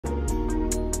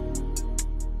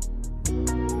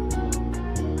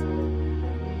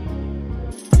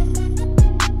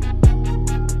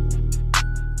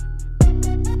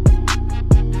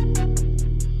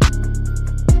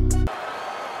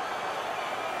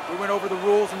We went over the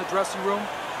rules in the dressing room.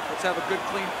 Let's have a good,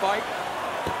 clean fight.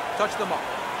 Touch them up.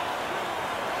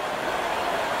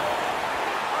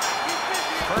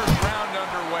 First round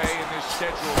underway in this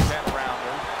scheduled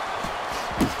 10-rounder.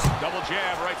 Double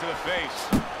jab right to the face.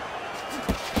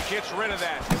 Gets rid of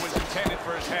that. It was intended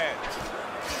for his head.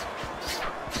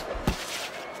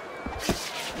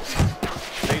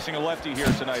 Facing a lefty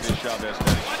here tonight is Chavez.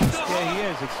 Yeah, he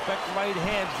is. Expect right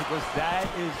hands because that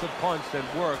is the punch that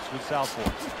works with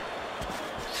southpaw.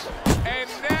 And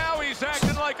now he's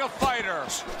acting like a fighter.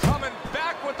 Coming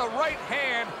back with the right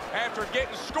hand after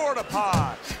getting scored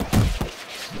upon.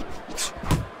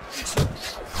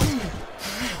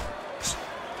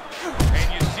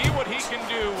 And you see what he can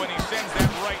do when he sends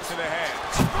that right to the head.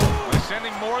 He's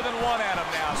sending more than one at him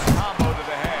now. The combo to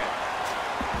the head.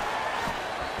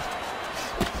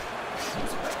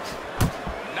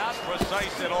 Not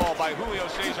precise at all by Julio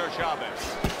Cesar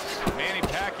Chavez. Manny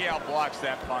Pacquiao blocks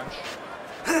that punch.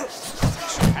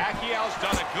 Pacquiao's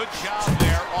done a good job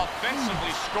there,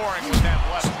 offensively scoring with that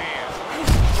left hand.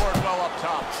 Scored well up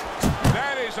top.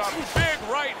 That is a big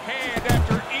right hand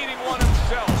after eating one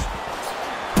himself.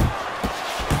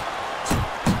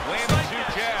 Landed two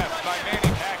jabs by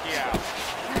Manny Pacquiao.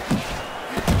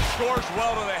 Scores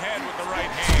well to the